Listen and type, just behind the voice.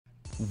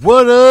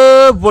What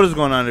up? What is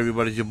going on,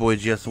 everybody? It's your boy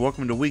GS.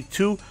 Welcome to week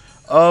 2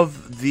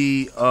 of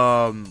the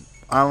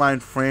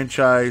online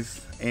franchise.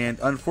 And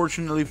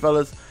unfortunately,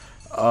 fellas,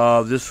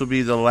 this will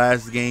be the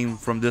last game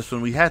from this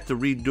one. We had to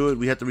redo it.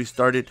 We had to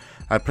restart it.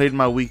 I played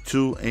my week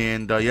 2,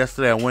 and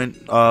yesterday I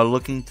went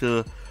looking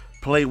to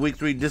play week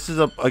 3. This is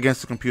up against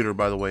the computer,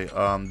 by the way.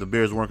 The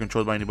Bears weren't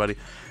controlled by anybody.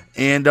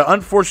 And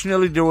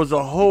unfortunately, there was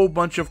a whole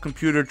bunch of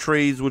computer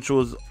trades which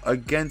was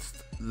against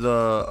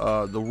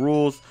the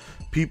rules.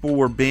 People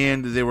were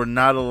banned. They were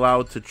not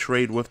allowed to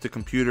trade with the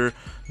computer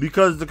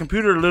because the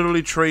computer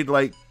literally traded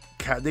like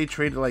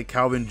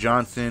Calvin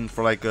Johnson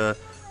for like a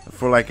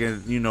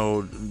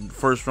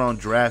first round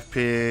draft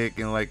pick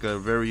and like a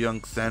very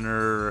young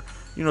center,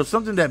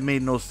 something that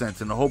made no sense.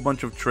 And a whole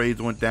bunch of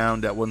trades went down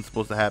that wasn't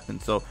supposed to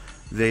happen. So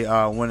they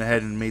went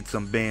ahead and made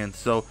some bans.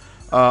 So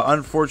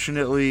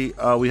unfortunately,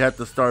 we had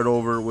to start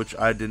over, which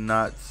I did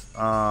not,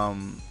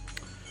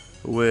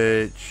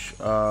 which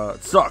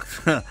sucked,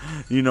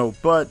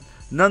 but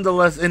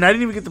nonetheless. And I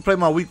didn't even get to play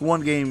my week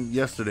 1 game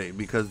yesterday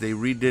because they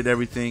redid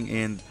everything,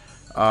 and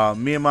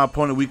me and my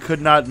opponent, we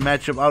could not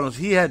match up.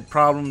 He had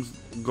problems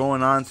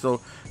going on,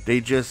 so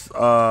they just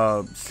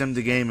simmed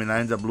the game, and I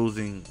ended up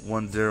losing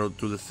 1-0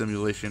 through the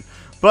simulation.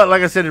 But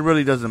like I said, it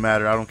really doesn't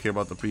matter. I don't care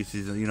about the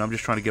preseason. I'm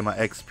just trying to get my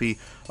XP.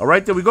 All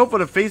right, there we go for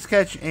the face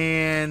catch,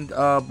 and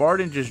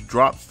Barden just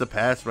drops the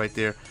pass right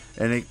there,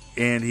 and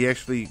he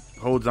actually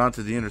holds on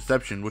to the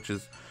interception, which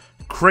is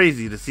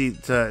crazy to see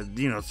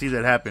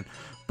that happen.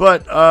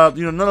 But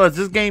nonetheless,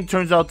 this game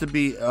turns out to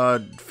be a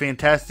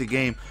fantastic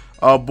game.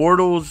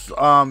 Bortles,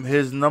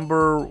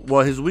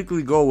 his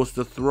weekly goal was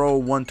to throw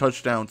 1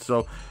 touchdown.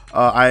 So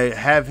I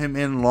have him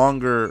in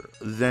longer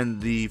than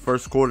the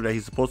first quarter that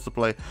he's supposed to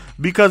play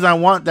because I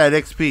want that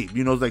XP.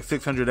 It's like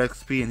 600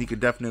 XP, and he could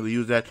definitely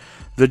use that.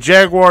 The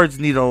Jaguars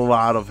need a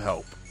lot of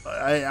help.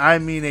 I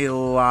mean a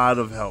lot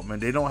of help,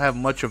 man. They don't have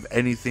much of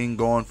anything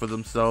going for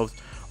themselves.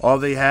 All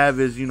they have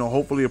is,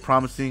 hopefully a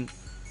promising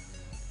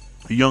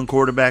young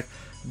quarterback.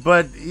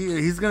 But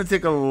he's going to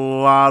take a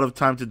lot of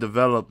time to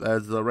develop,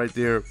 as right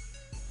there,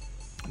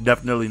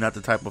 definitely not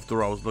the type of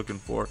throw I was looking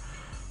for.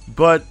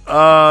 But,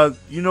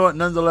 you know what,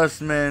 nonetheless,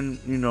 man,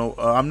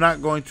 I'm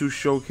not going to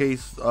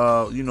showcase,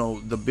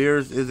 the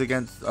Bears is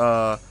against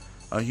a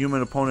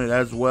human opponent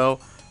as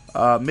well.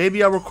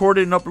 Maybe I'll record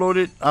it and upload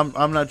it.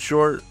 I'm not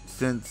sure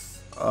since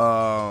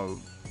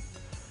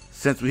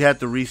we had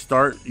to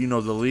restart, the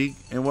league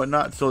and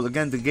whatnot. So,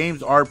 again, the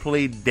games are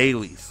played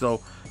daily.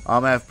 So, I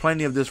have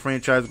plenty of this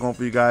franchise going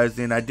for you guys,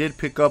 and I did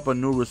pick up a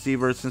new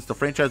receiver since the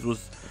franchise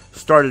was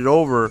started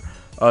over.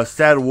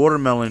 Sad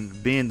Watermelon,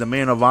 being the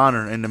man of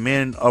honor and the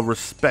man of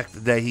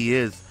respect that he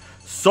is,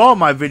 saw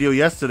my video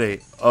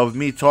yesterday of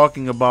me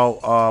talking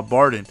about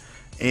Barden,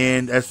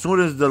 and as soon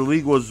as the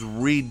league was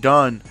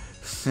redone,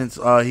 since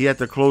he had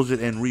to close it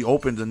and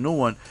reopen the new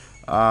one,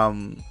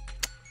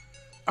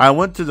 I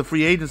went to the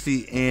free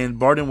agency and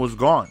Barden was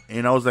gone,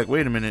 and I was like,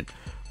 wait a minute.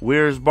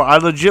 Where's I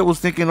legit was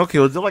thinking, okay,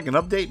 was there like an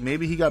update?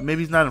 Maybe he's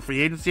not in free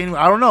agency anymore.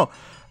 I don't know.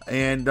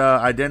 And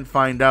I then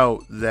find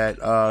out that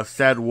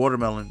Sad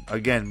Watermelon,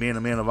 again, being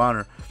a man of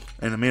honor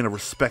and a man of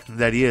respect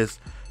that he is,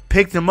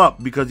 picked him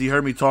up because he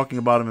heard me talking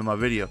about him in my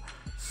video.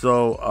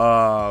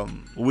 So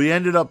we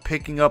ended up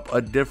picking up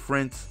a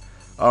different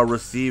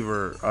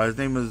receiver. His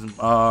name is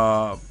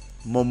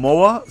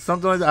Momoa,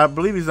 something like that. I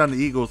believe he's on the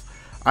Eagles.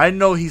 I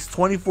know he's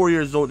 24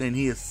 years old and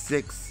he is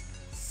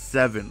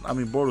 6'7". I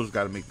mean, Bortles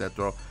got to make that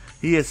throw.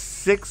 He is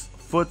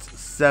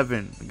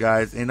 6'7",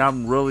 guys, and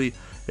I'm really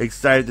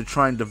excited to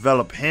try and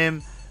develop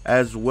him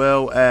as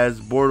well as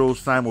Bortles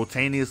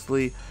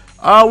simultaneously,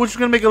 which is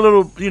gonna make it a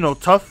little,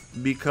 tough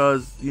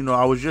because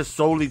I was just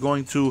solely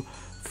going to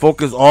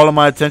focus all of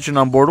my attention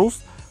on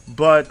Bortles.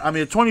 But I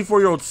mean, a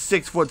 24-year-old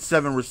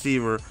 6'7"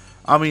 receiver.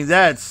 I mean,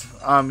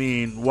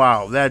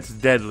 wow, that's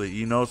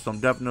deadly, So I'm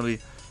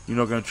definitely,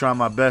 gonna try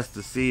my best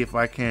to see if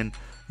I can,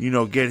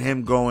 get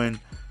him going.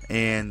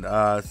 And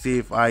see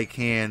if I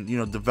can,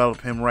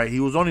 develop him right.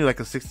 He was only like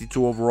a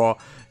 62 overall.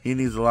 He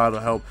needs a lot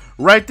of help.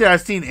 Right there, I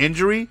seen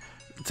injury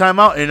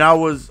timeout, and I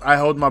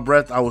held my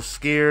breath. I was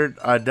scared.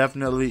 I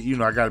definitely,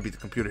 I got to beat the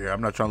computer here.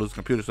 I'm not trying to lose the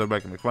computer so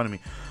everybody can make fun of me.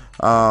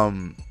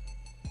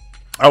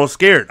 I was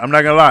scared. I'm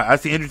not going to lie. I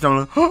see injury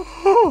time.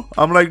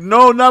 I'm like,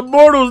 no, not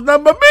Bortles,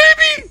 not my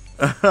baby.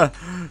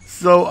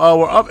 So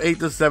we're up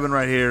 8-7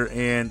 right here,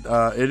 and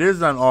it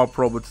is on All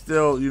Pro, but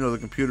still, the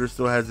computer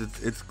still has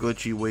its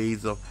glitchy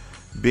ways of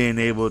being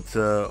able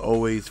to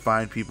always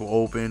find people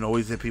open,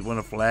 always hit people in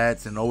the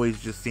flats, and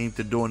always just seem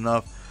to do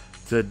enough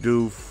to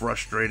do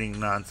frustrating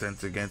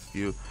nonsense against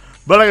you.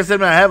 But like I said,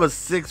 man, I have a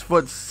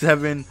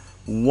 6'7",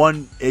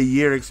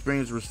 1-year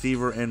experienced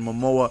receiver in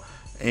Momoa,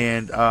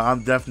 and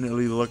I'm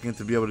definitely looking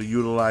to be able to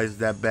utilize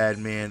that bad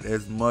man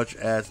as much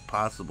as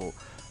possible.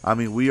 I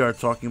mean, we are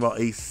talking about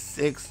a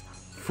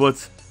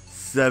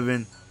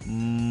 6'7"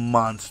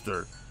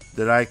 monster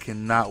that I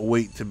cannot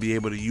wait to be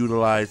able to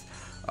utilize.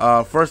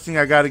 First thing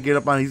I got to get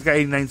up on, he's got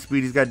 89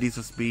 speed, he's got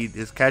decent speed,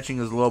 his catching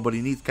is low, but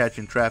he needs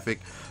catching traffic.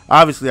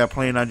 Obviously, I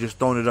plan on just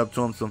throwing it up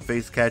to him, some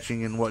face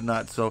catching and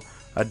whatnot, so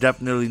I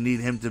definitely need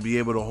him to be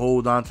able to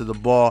hold on to the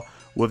ball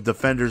with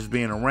defenders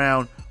being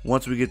around.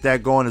 Once we get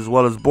that going, as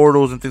well as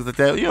Bortles and things like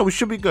that, we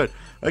should be good.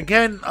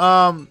 Again,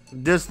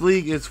 this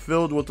league is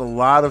filled with a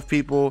lot of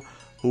people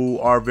who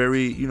are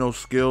very,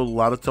 skilled, a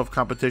lot of tough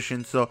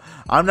competition. So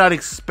I'm not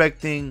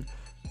expecting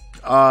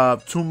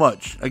too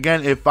much.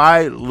 Again, if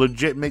I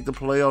legit make the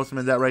playoffs,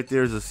 man, that right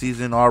there is a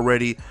season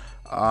already.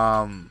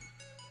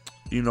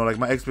 Like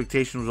my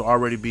expectations will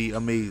already be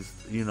amazed.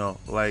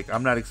 Like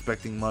I'm not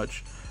expecting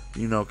much.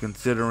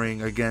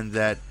 Considering again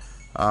that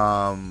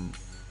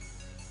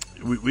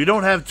we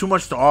don't have too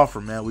much to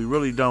offer, man. We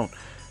really don't.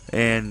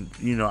 And,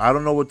 I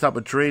don't know what type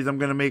of trades I'm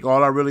going to make.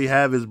 All I really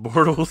have is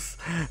Bortles.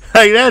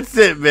 Like, that's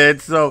it, man.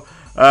 So,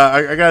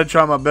 I got to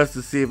try my best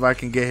to see if I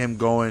can get him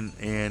going.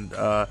 And,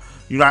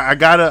 I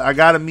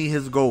gotta meet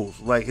his goals.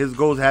 Like, his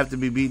goals have to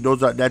be beat.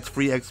 That's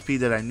free XP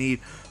that I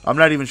need. I'm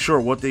not even sure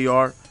what they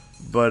are.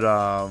 But,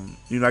 I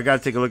got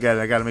to take a look at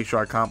it. I got to make sure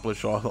I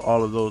accomplish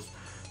all of those.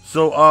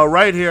 So,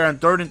 right here on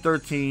 3rd and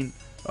 13,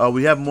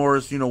 we have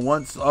Morris.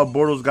 Once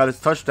Bortles got his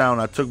touchdown,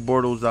 I took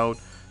Bortles out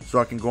so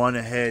I can go on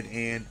ahead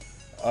and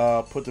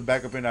put the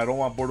backup in. I don't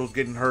want Bortles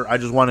getting hurt. I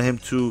just wanted him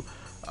to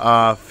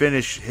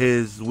finish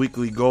his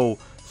weekly goal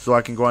so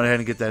I can go on ahead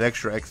and get that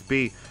extra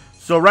XP.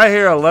 So right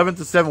here,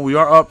 11-7, we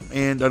are up,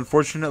 and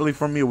unfortunately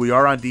for me, we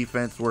are on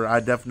defense where I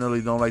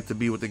definitely don't like to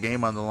be with the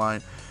game on the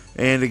line.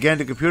 And again,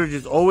 the computer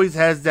just always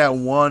has that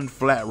one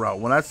flat route.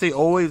 When I say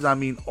always, I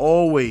mean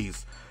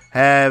always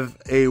have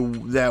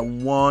that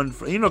one.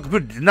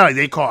 Computer, not like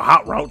they call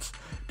hot routes.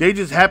 They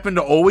just happen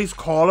to always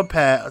call a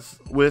pass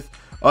with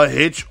a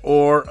hitch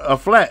or a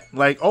flat,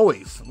 like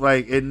always.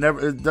 Like it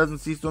doesn't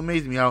cease to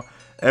amaze me how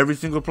every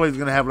single play is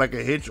gonna have like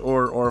a hitch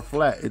or a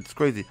flat. It's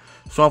crazy.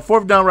 So on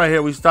 4th down right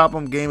here, we stop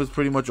him. Game is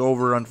pretty much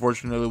over.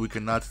 Unfortunately, we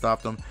could not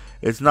stop them.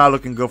 It's not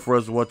looking good for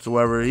us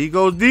whatsoever. He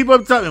goes deep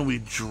up top and we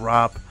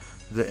drop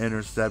the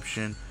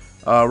interception.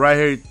 Right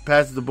here, he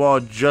passes the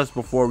ball just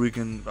before we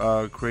can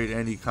create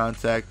any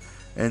contact.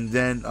 And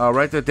then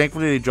right there,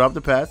 thankfully they dropped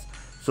the pass.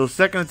 So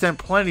 2nd and 10,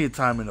 plenty of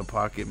time in the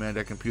pocket, man.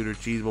 That computer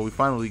cheese, but we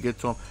finally get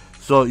to him.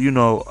 So,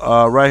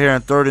 right here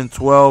on 3rd and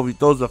 12, he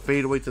throws a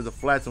fadeaway to the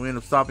flats, and we end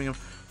up stopping him.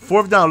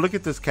 4th down, look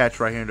at this catch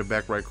right here in the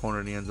back right corner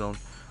of the end zone.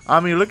 I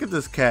mean, look at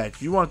this catch.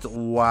 You want to,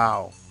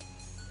 wow.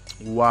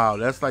 Wow,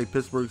 that's like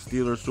Pittsburgh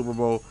Steelers Super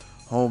Bowl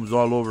homes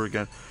all over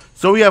again.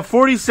 So we have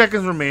 40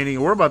 seconds remaining,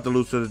 and we're about to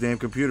lose to the damn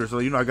computer. So,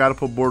 I got to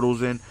put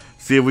Bortles in,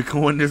 see if we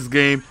can win this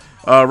game.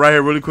 Right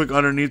here, really quick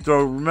underneath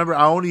throw. Remember,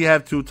 I only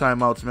have 2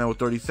 timeouts, man, with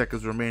 30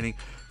 seconds remaining.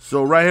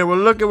 So right here, we're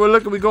looking,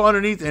 we go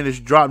underneath, and it's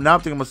dropped. Now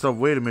I'm thinking to myself,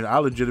 wait a minute, I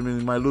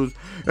legitimately might lose.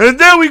 And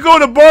then we go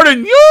to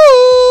Barton.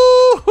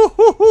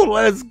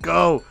 Let's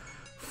go.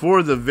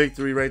 For the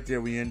victory right there,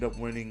 we end up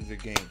winning the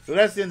game. So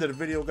that's the end of the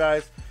video,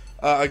 guys.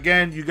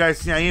 Again, you guys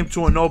see I am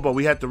 2-0, but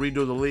we had to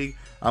redo the league.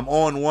 I'm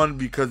 0-1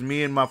 because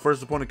me and my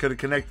first opponent couldn't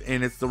connect,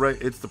 and it's the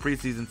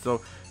preseason.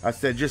 So I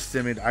said, just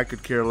sim it. I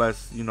could care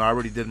less. I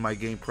already did my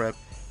game prep.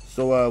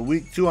 So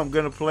week 2, I'm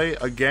going to play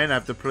again. I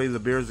have to play the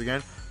Bears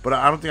again. But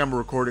I don't think I'm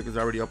going to record it because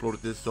I already uploaded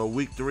this. So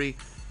week 3,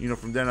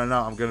 from then on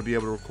out, I'm going to be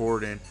able to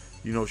record and,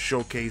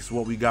 showcase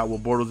what we got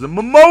with Bortles and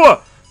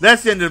Momoa.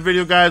 That's the end of the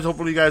video, guys.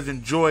 Hopefully you guys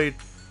enjoyed.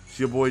 It's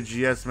your boy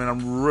GS, man.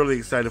 I'm really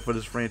excited for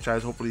this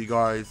franchise. Hopefully you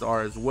guys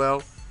are as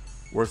well.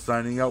 We're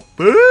signing out.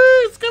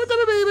 Peace. Give it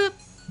to me, baby.